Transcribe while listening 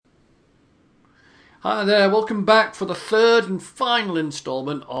Hi there, welcome back for the third and final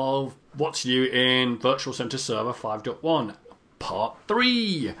installment of what's new in Virtual Center Server 5.1, Part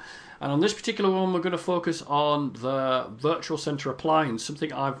 3. And on this particular one, we're going to focus on the Virtual Center Appliance,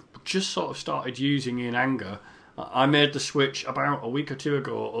 something I've just sort of started using in anger. I made the switch about a week or two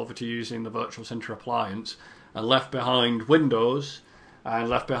ago over to using the Virtual Center Appliance and left behind Windows and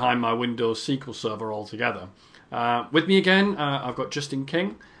left behind my Windows SQL Server altogether. With me again, I've got Justin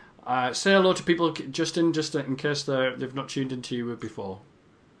King. Say hello to people, Justin, just in case they've not tuned into you before.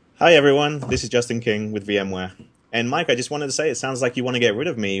 Hi everyone, this is Justin King with VMware. And Mike, I just wanted to say, it sounds like you want to get rid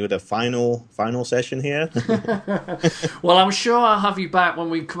of me with a final session here. Well, I'm sure I'll have you back when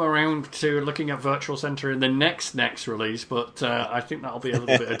we come around to looking at Virtual Center in the next release, but I think that'll be a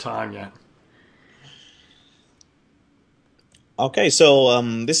little bit of time yet. Okay, so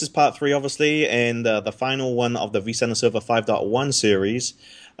this is part 3, obviously, and the final one of the vCenter Server 5.1 series.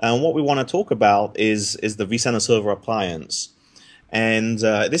 And what we want to talk about is the vCenter Server Appliance. And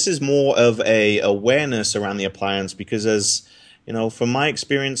this is more of a awareness around the appliance because, as you know, from my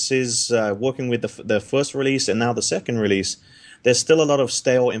experiences working with the first release and now the second release, there's still a lot of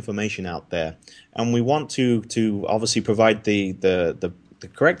stale information out there. And we want to obviously provide the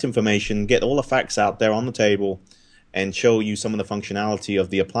correct information, get all the facts out there on the table, and show you some of the functionality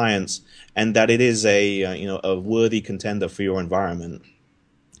of the appliance, and that it is a worthy contender for your environment.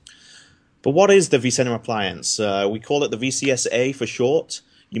 But what is the vCenter Appliance? We call it the VCSA for short.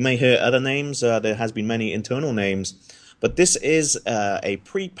 You may hear other names. There has been many internal names. But this is a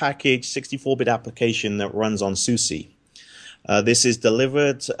pre-packaged 64-bit application that runs on SUSE. This is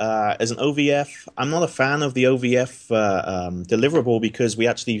delivered as an OVF. I'm not a fan of the OVF deliverable because we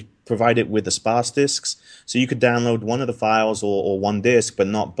actually provide it with the sparse disks. So you could download one of the files or one disk, but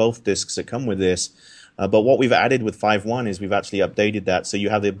not both disks that come with this. But what we've added with 5.1 is we've actually updated that, so you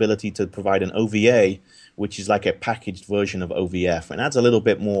have the ability to provide an OVA, which is like a packaged version of OVF, and adds a little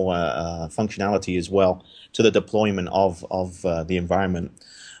bit more functionality as well to the deployment of the environment.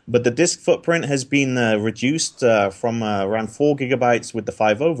 But the disk footprint has been reduced from around 4 gigabytes with the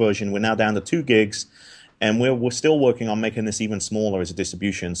 5.0 version. We're now down to 2 gigs, and we're still working on making this even smaller as a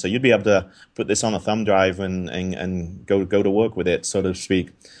distribution. So you'd be able to put this on a thumb drive and go to work with it, so to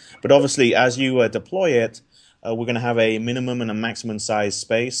speak. But obviously, as you deploy it, we're going to have a minimum and a maximum size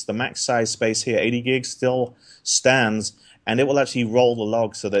space. The max size space here, 80 gigs, still stands, and it will actually roll the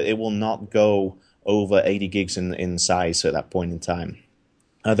log so that it will not go over 80 gigs in size at that point in time.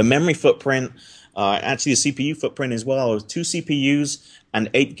 The memory footprint, actually the CPU footprint as well, is 2 CPUs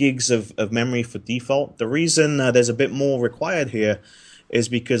and 8 gigs of memory for default. The reason there's a bit more required here is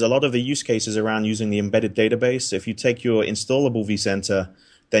because a lot of the use cases around using the embedded database, if you take your installable vCenter,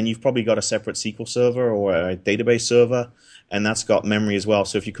 then you've probably got a separate SQL server or a database server, and that's got memory as well.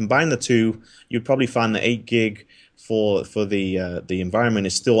 So if you combine the two, you'd probably find the 8 gig for the environment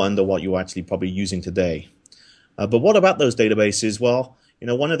is still under what you're actually probably using today. But what about those databases? Well, you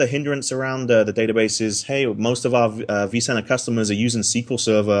know, one of the hindrance around the database is, hey, most of our vCenter customers are using SQL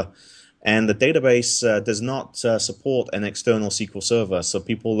Server, and the database does not support an external SQL Server. So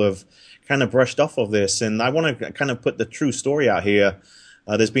people have kind of brushed off of this, and I want to kind of put the true story out here.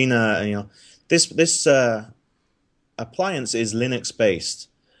 There's been this appliance is Linux based.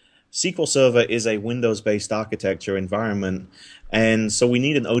 SQL Server is a Windows based architecture environment, and so we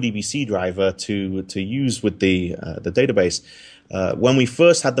need an ODBC driver to use with the database. When we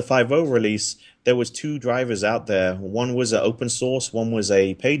first had the 5.0 release, there was 2 drivers out there. One was an open source, one was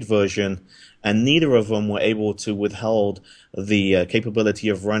a paid version, and neither of them were able to withhold the capability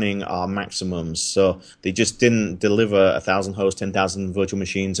of running our maximums. So they just didn't deliver 1,000 hosts, 10,000 virtual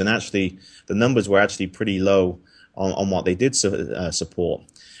machines, and actually the numbers were actually pretty low on what they did support.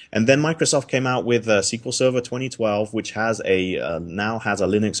 And then Microsoft came out with SQL Server 2012, which has now has a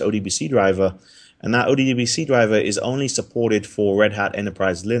Linux ODBC driver, and that ODBC driver is only supported for Red Hat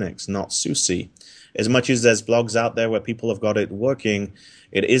Enterprise Linux, not SUSE. As much as there's blogs out there where people have got it working,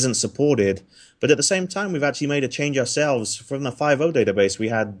 it isn't supported. But at the same time, we've actually made a change ourselves. From the 5.0 database, we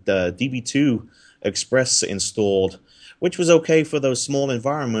had DB2 Express installed, which was okay for those small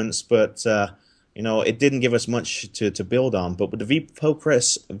environments, but it didn't give us much to build on. But with the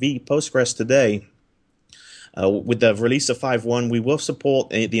vPostgres today, with the release of 5.1, we will support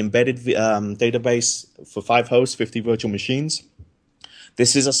the embedded database for 5 hosts, 50 virtual machines.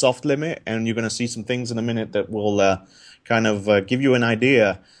 This is a soft limit, and you're going to see some things in a minute that will kind of give you an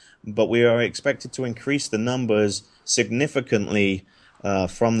idea. But we are expected to increase the numbers significantly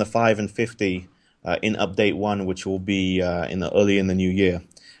from the 5 and 50 in update 1, which will be early in the new year.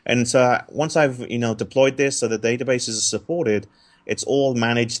 And so once I've deployed this so the databases are supported, It's all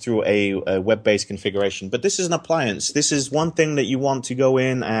managed through a web-based configuration. But this is an appliance. This is one thing that you want to go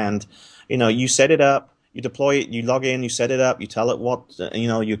in and, you set it up, you deploy it, you log in, you set it up, you tell it what,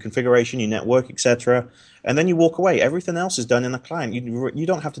 your configuration, your network, etc. And then you walk away. Everything else is done in the client. You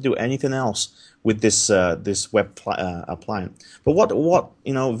don't have to do anything else with this web appliance. But what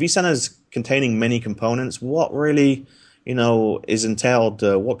vCenter is containing many components. What really, is entailed?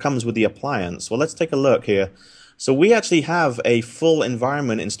 What comes with the appliance? Well, let's take a look here. So we actually have a full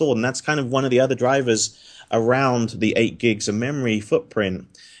environment installed, and that's kind of one of the other drivers around the 8 gigs of memory footprint.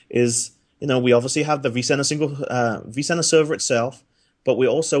 Is we obviously have the vCenter server itself, but we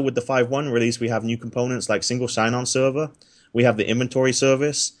also, with the 5.1 release, we have new components like single sign-on server. We have the inventory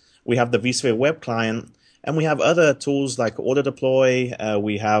service. We have the vSphere web client, and we have other tools like auto deploy.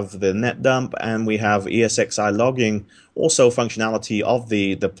 We have the net dump, and we have ESXi logging, also functionality of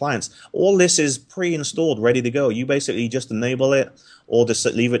the appliance. All this is pre-installed, ready to go. You basically just enable it or just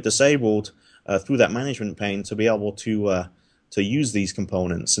leave it disabled through that management pane to be able to use these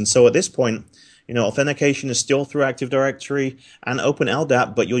components. And so at this point, authentication is still through Active Directory and Open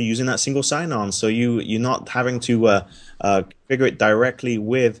LDAP, but you're using that single sign-on, so you're not having to configure it directly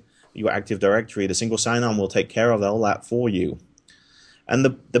with your Active Directory. The single sign-on will take care of all that for you. And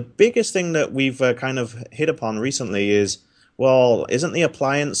the biggest thing that we've kind of hit upon recently is, well, isn't the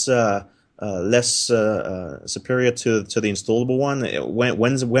appliance less superior to the installable one? When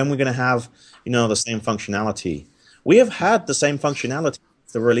we're going to have the same functionality? We have had the same functionality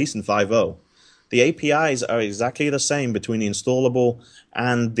the release in 5.0. The APIs are exactly the same between the installable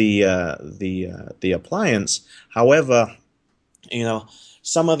and the appliance. However,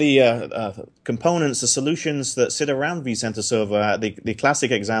 some of the components, the solutions that sit around vCenter Server, the classic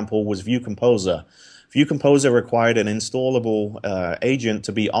example was View Composer. View Composer required an installable agent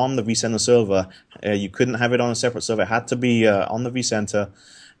to be on the vCenter server. You couldn't have it on a separate server. It had to be on the vCenter.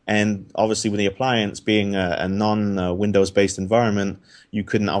 And obviously, with the appliance being a non-Windows-based environment, you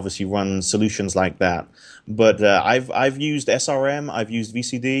couldn't obviously run solutions like that. But I've used SRM, I've used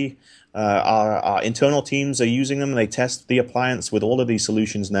VCD. Our internal teams are using them. They test the appliance with all of these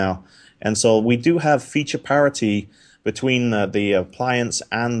solutions now. And so we do have feature parity between the appliance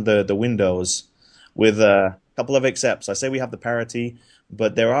and the Windows, with a couple of excepts. I say we have the parity,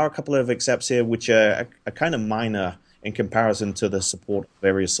 but there are a couple of excepts here which are kind of minor in comparison to the support of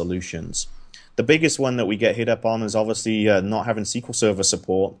various solutions. The biggest one that we get hit up on is obviously not having SQL Server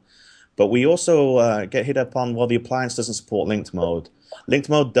support, but we also get hit up on, well, the appliance doesn't support linked mode. Linked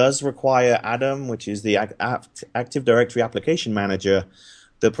mode does require Atom, which is the Active Directory Application Manager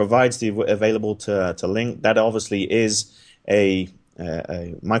that provides the available to link. That obviously is a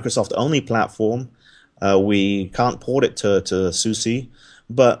Microsoft-only platform. We can't port it to SUSE,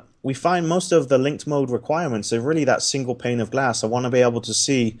 but we find most of the linked mode requirements are really that single pane of glass. I want to be able to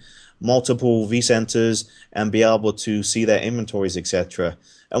see multiple vCenters and be able to see their inventories, etc.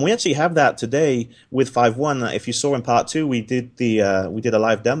 And we actually have that today with 5.1. If you saw in part 2, we did a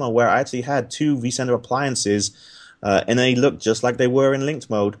live demo where I actually had 2 vCenter appliances, and they looked just like they were in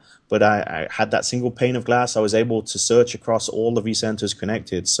linked mode. But I had that single pane of glass. I was able to search across all the vCenters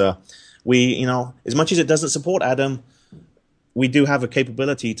connected. So we, as much as it doesn't support Atom, we do have a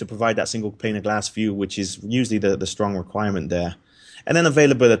capability to provide that single pane of glass view, which is usually the strong requirement there. And then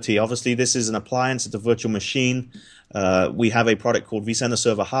availability. Obviously, this is an appliance. It's a virtual machine. We have a product called vCenter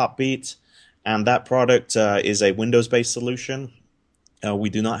Server Heartbeat, and that product is a Windows-based solution. We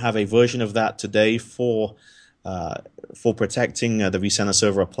do not have a version of that today for protecting the vCenter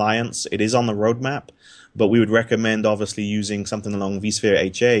Server appliance. It is on the roadmap, but we would recommend obviously using something along vSphere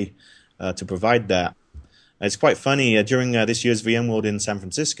HA to provide that. It's quite funny, during this year's VMworld in San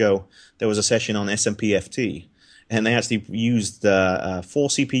Francisco, there was a session on SMPFT, and they actually used 4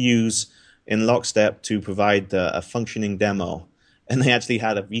 CPUs in lockstep to provide a functioning demo, and they actually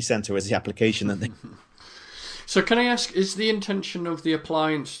had a vCenter as the application that they... So can I ask, is the intention of the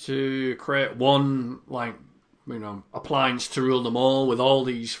appliance to create one, appliance to rule them all with all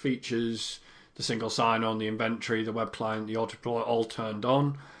these features, the single sign-on, the inventory, the web client, the auto-deploy, all turned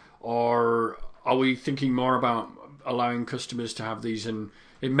on? Or are we thinking more about allowing customers to have these in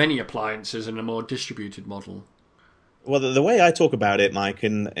many appliances in a more distributed model? Well, the way I talk about it, Mike,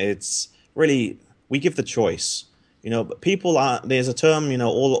 and it's really, we give the choice. People there's a term,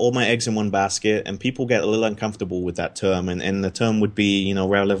 all my eggs in one basket, and people get a little uncomfortable with that term, and the term would be,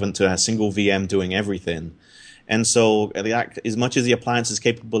 relevant to a single VM doing everything. And so, as much as the appliance is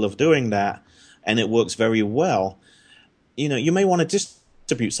capable of doing that, and it works very well, you may want to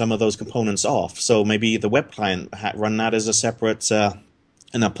distribute some of those components off. So maybe the web client run that as a separate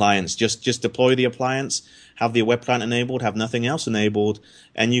an appliance. Just deploy the appliance, have the web client enabled, have nothing else enabled,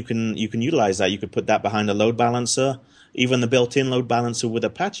 and you can utilize that. You could put that behind a load balancer. Even the built-in load balancer with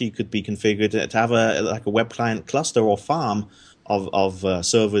Apache could be configured to have a web client cluster or farm of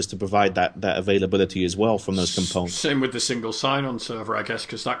servers to provide that availability as well from those components. Same with the single sign-on server, I guess,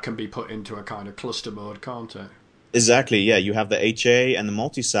 because that can be put into a kind of cluster mode, can't it? Exactly, yeah. You have the HA and the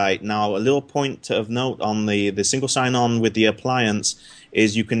multi-site. Now, a little point of note on the single sign-on with the appliance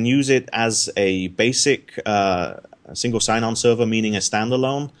is you can use it as a basic single sign-on server, meaning a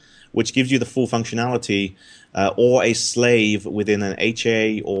standalone, which gives you the full functionality, or a slave within an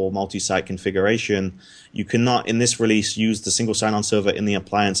HA or multi-site configuration. You cannot, in this release, use the single sign-on server in the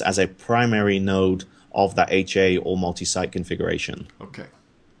appliance as a primary node of that HA or multi-site configuration. Okay,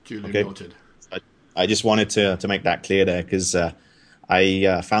 duly noted. I just wanted to make that clear there because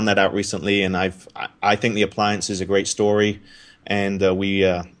I found that out recently, and I think the appliance is a great story, and we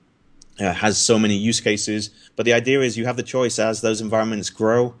has so many use cases. But the idea is you have the choice as those environments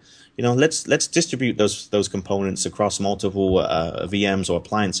grow. Let's distribute those components across multiple VMs or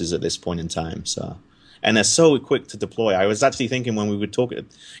appliances at this point in time. So, and they're so quick to deploy. I was actually thinking when we were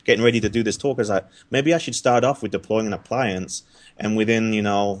getting ready to do this talk, I was like, maybe I should start off with deploying an appliance, and within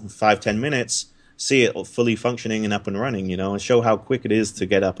 5-10 minutes, see it fully functioning and up and running. And show how quick it is to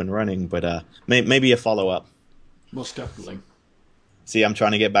get up and running. But maybe a follow up. Most definitely. See, I'm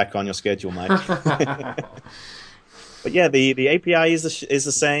trying to get back on your schedule, Mike. But yeah, the API is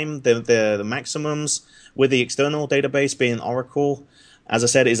the same. The maximums with the external database being Oracle, as I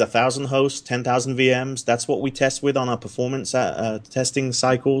said, is 1,000 hosts, 10,000 VMs. That's what we test with on our performance testing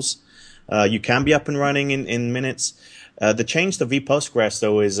cycles. You can be up and running in minutes. The change to vPostgres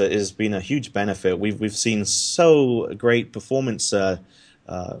though has been a huge benefit. We've seen so great performance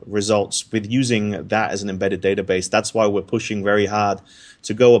results with using that as an embedded database. That's why we're pushing very hard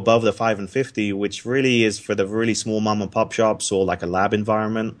to go above the 5 and 50, which really is for the really small mom and pop shops or like a lab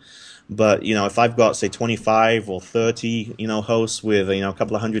environment. But if I've got say 25 or 30 hosts with a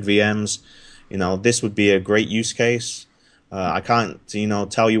couple of hundred VMs, this would be a great use case. I can't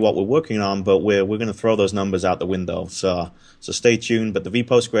tell you what we're working on, but we're going to throw those numbers out the window. So stay tuned. But the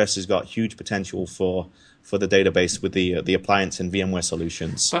vPostgres has got huge potential for the database with the appliance and VMware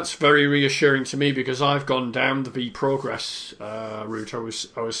solutions. That's very reassuring to me because I've gone down the vProgress route.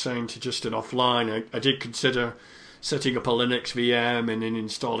 I was saying to Justin offline, I did consider setting up a Linux VM and then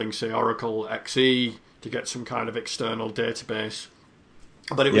installing, say, Oracle XE to get some kind of external database.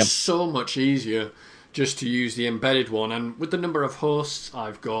 But it was so much easier just to use the embedded one. And with the number of hosts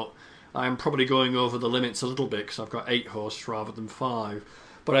I've got, I'm probably going over the limits a little bit because I've got 8 hosts rather than 5.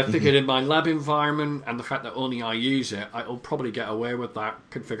 But I figured in my lab environment and the fact that only I use it, I'll probably get away with that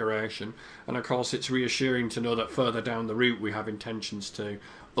configuration. And of course, it's reassuring to know that further down the route, we have intentions to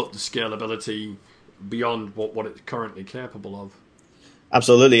up the scalability beyond what it's currently capable of.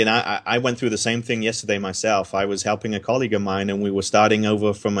 Absolutely, and I went through the same thing yesterday myself. I was helping a colleague of mine, and we were starting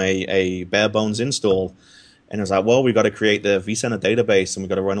over from a bare bones install. And I was like, well, we've got to create the vCenter database, and we've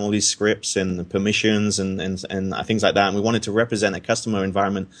got to run all these scripts and permissions and things like that. And we wanted to represent a customer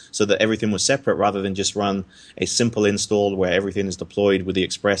environment so that everything was separate rather than just run a simple install where everything is deployed with the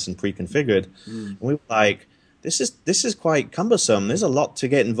Express and pre-configured. And we were like, this is quite cumbersome. There's a lot to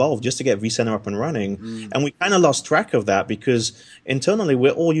get involved just to get vCenter up and running. And we kind of lost track of that because internally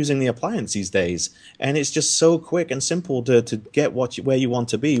we're all using the appliance these days. And it's just so quick and simple to get where you want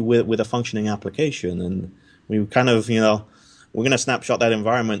to be with a functioning application. And we kind of, we're going to snapshot that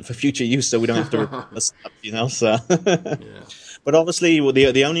environment for future use so we don't have to, so. Yeah. But obviously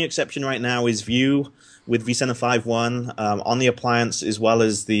the only exception right now is Vue with vCenter5.1 on the appliance as well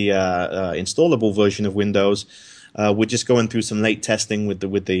as the installable version of Windows. We're just going through some late testing with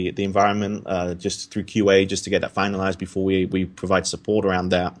the environment just through QA just to get that finalized before we provide support around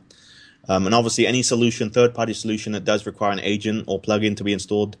that. And obviously any solution, third-party solution that does require an agent or plugin to be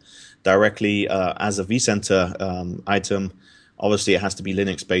installed directly as a vCenter item, obviously it has to be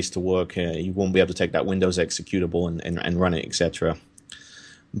Linux-based to work. You won't be able to take that Windows executable and run it, etc.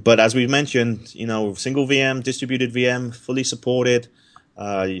 But as we've mentioned, single VM, distributed VM, fully supported,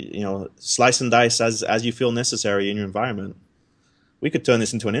 slice and dice as you feel necessary in your environment. We could turn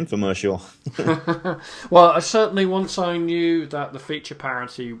this into an infomercial. Well, certainly once I knew that the feature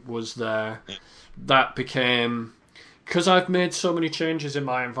parity was there, that became... Because I've made so many changes in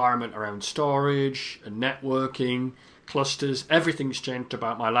my environment around storage and networking, clusters, everything's changed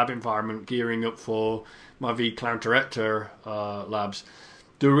about my lab environment, gearing up for my vCloud Director labs.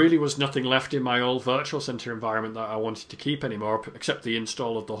 There really was nothing left in my old virtual center environment that I wanted to keep anymore, except the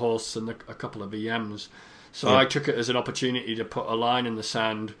install of the hosts and a couple of VMs. So I took it as an opportunity to put a line in the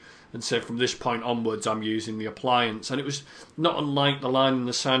sand and say from this point onwards I'm using the appliance. And it was not unlike the line in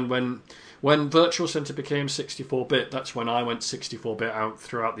the sand when Virtual Center became 64-bit. That's when I went 64-bit out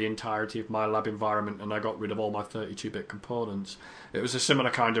throughout the entirety of my lab environment, and I got rid of all my 32-bit components. It was a similar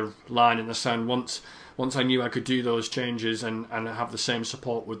kind of line in the sand. Once I knew I could do those changes and have the same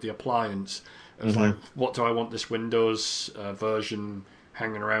support with the appliance, it was like, what do I want this Windows version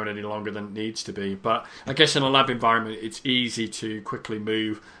hanging around any longer than it needs to be? But I guess in a lab environment, it's easy to quickly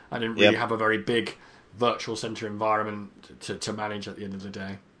move. I didn't really have a very big Virtual Center environment to manage at the end of the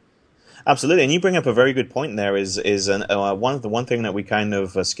day. Absolutely, and you bring up a very good point there. One thing that we kind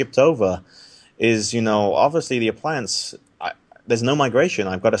of skipped over is, obviously the appliance, there's no migration.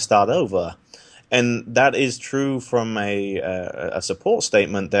 I've got to start over. And that is true from a support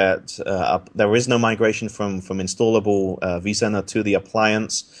statement that there is no migration from installable vCenter to the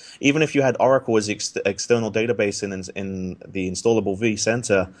appliance. Even if you had Oracle as external database in the installable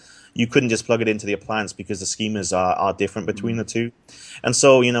vCenter, you couldn't just plug it into the appliance because the schemas are different between the two. And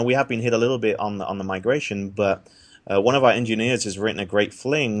so, we have been hit a little bit on the migration, but one of our engineers has written a great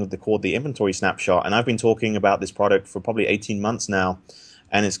fling called the inventory snapshot, and I've been talking about this product for probably 18 months now.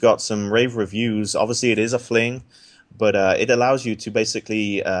 And it's got some rave reviews. Obviously, it is a fling, but it allows you to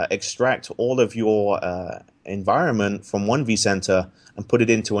basically extract all of your environment from one vCenter and put it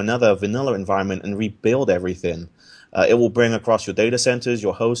into another vanilla environment and rebuild everything. It will bring across your data centers,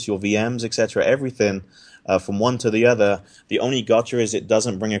 your hosts, your VMs, etc., everything from one to the other. The only gotcha is it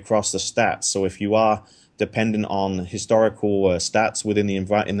doesn't bring across the stats. So if you are dependent on historical stats within in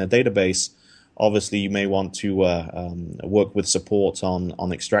the database, obviously, you may want to work with support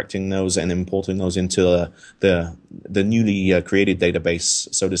on extracting those and importing those into the newly created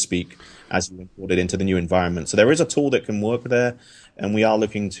database, so to speak, as you import it into the new environment. So there is a tool that can work there, and we are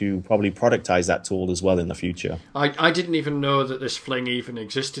looking to probably productize that tool as well in the future. I didn't even know that this fling even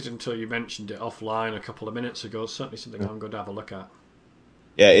existed until you mentioned it offline a couple of minutes ago. It's certainly something I'm going to have a look at.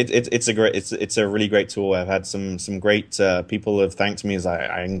 Yeah, it's a really great tool. I've had some great people have thanked me as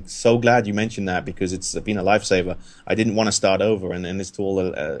I'm so glad you mentioned that because it's been a lifesaver. I didn't want to start over, and this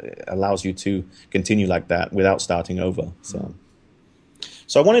tool allows you to continue like that without starting over. So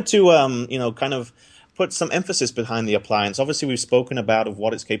I wanted to kind of put some emphasis behind the appliance. Obviously, we've spoken about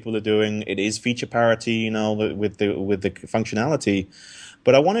what it's capable of doing. It is feature parity, with the functionality.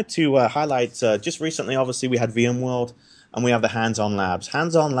 But I wanted to highlight just recently. Obviously, we had VMworld. And we have the Hands-On Labs.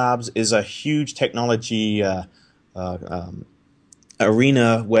 Hands-On Labs is a huge technology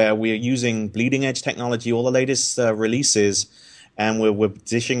arena where we're using bleeding-edge technology, all the latest releases, and we're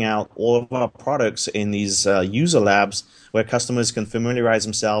dishing out all of our products in these user labs where customers can familiarize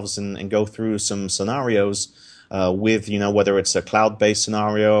themselves and go through some scenarios with, whether it's a cloud-based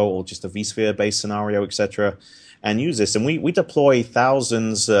scenario or just a vSphere-based scenario, etc., and use this. And we deploy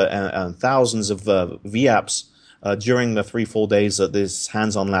thousands and thousands of VApps during the 3 full days that this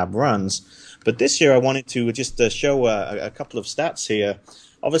hands-on lab runs. But this year I wanted to just show a couple of stats here.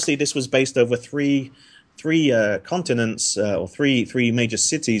 Obviously, this was based over three continents or three major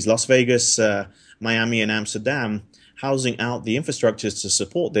cities, Las Vegas, Miami, and Amsterdam, housing out the infrastructures to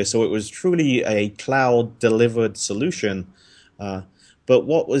support this. So it was truly a cloud-delivered solution. But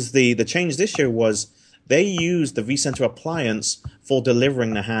what was the change this year was they used the vCenter appliance for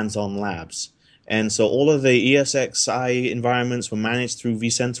delivering the hands-on labs. And so all of the ESXi environments were managed through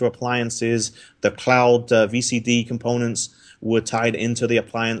vCenter appliances. The cloud VCD components were tied into the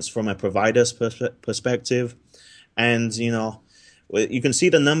appliance from a provider's perspective. And, you can see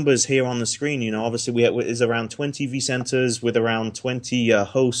the numbers here on the screen. Obviously, is around 20 vCenters with around 20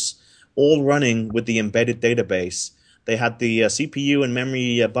 hosts, all running with the embedded database. They had the CPU and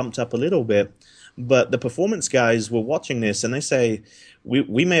memory bumped up a little bit. But the performance guys were watching this, and they say,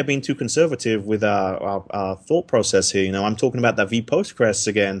 we may have been too conservative with our thought process here. I'm talking about that vPostgres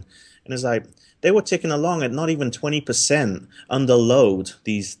again. And it's like, they were ticking along at not even 20% under load,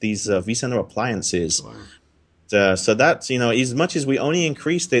 these vCenter appliances. Wow. So that's, as much as we only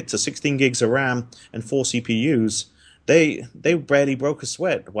increased it to 16 gigs of RAM and 4 CPUs, they barely broke a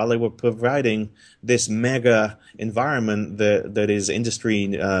sweat while they were providing this mega environment that is industry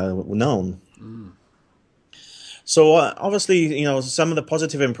known. Mm. So obviously, some of the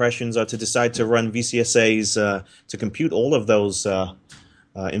positive impressions are to decide to run VCSAs to compute all of those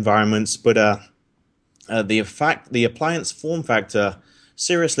environments, but the appliance form factor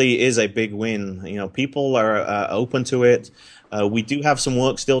seriously is a big win. People are open to it. We do have some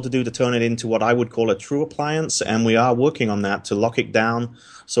work still to do to turn it into what I would call a true appliance, and we are working on that to lock it down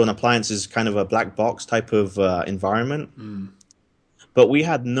so an appliance is kind of a black box type of environment. Mm. But we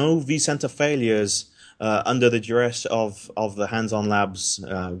had no vCenter failures under the duress of the Hands-On Labs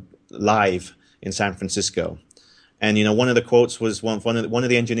live in San Francisco. And one of the quotes was one of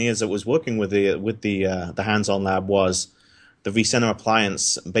the engineers that was working with the Hands-On Lab was, the vCenter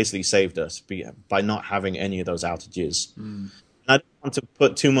appliance basically saved us by not having any of those outages. I don't want to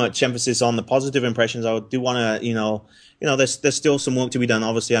put too much emphasis on the positive impressions. I do want to, there's still some work to be done.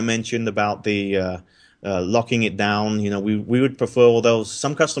 Obviously, I mentioned about the locking it down. We would prefer, although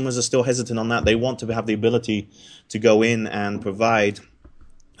some customers are still hesitant on that, they want to have the ability to go in and provide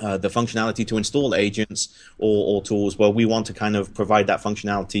the functionality to install agents or tools. Well, we want to kind of provide that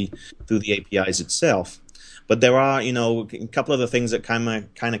functionality through the APIs itself. But there are, a couple of the things that kind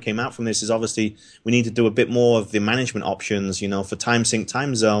of came out from this is obviously we need to do a bit more of the management options, for time sync,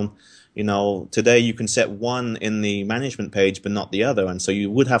 time zone. Today you can set one in the management page, but not the other. And so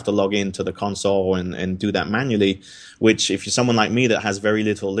you would have to log into the console and do that manually, which if you're someone like me that has very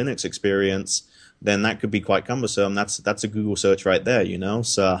little Linux experience, then that could be quite cumbersome. That's a Google search right there,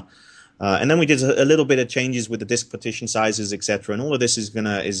 So, and then we did a little bit of changes with the disk partition sizes, etc. And all of this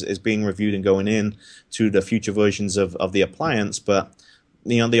is being reviewed and going in to the future versions of the appliance. But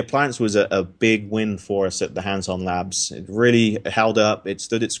the appliance was a big win for us at the Hands-On Labs. It really held up. It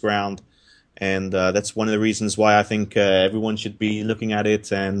stood its ground. And that's one of the reasons why I think everyone should be looking at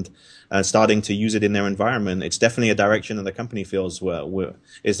it and starting to use it in their environment. It's definitely a direction that the company feels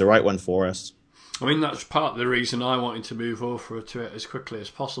is the right one for us. I mean, that's part of the reason I wanted to move over to it as quickly as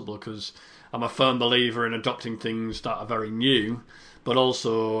possible, because I'm a firm believer in adopting things that are very new, but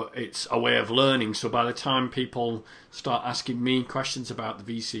also it's a way of learning. So by the time people start asking me questions about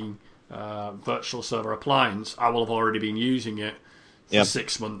the VC virtual server appliance, I will have already been using it for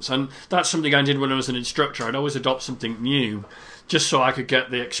 6 months. And that's something I did when I was an instructor. I'd always adopt something new just so I could get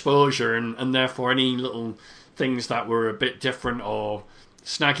the exposure, and therefore any little things that were a bit different or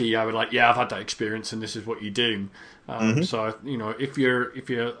snaggy, I would I've had that experience and this is what you do. So, if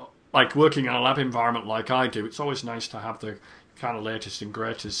you're like working in a lab environment like I do, it's always nice to have the kind of latest and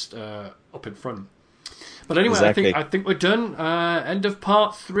greatest up in front. But anyway, exactly. I think we're done. End of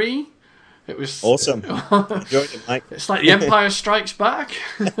part 3. It was awesome. Enjoyed it, Mike. It's like The Empire Strikes Back.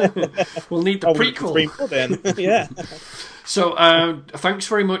 We'll need the prequel. Then. Yeah. So thanks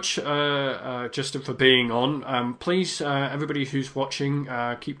very much, Justin, for being on. Please, everybody who's watching,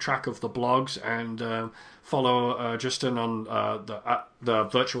 keep track of the blogs and follow Justin on the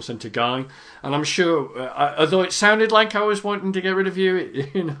Virtual Center guy. And I'm sure, although it sounded like I was wanting to get rid of you,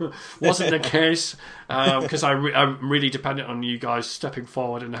 it wasn't the case, because I'm really dependent on you guys stepping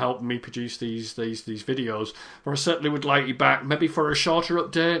forward and helping me produce these videos. But I certainly would like you back, maybe for a shorter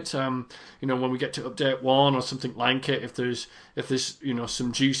update. When we get to update 1 or something like it, if there's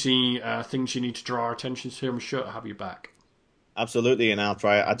some juicy things you need to draw our attention to, I'm sure to have you back. Absolutely, and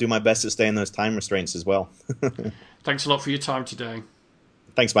I'll do my best to stay in those time restraints as well. Thanks a lot for your time today.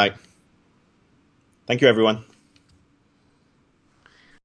 Thanks, Mike. Thank you, everyone.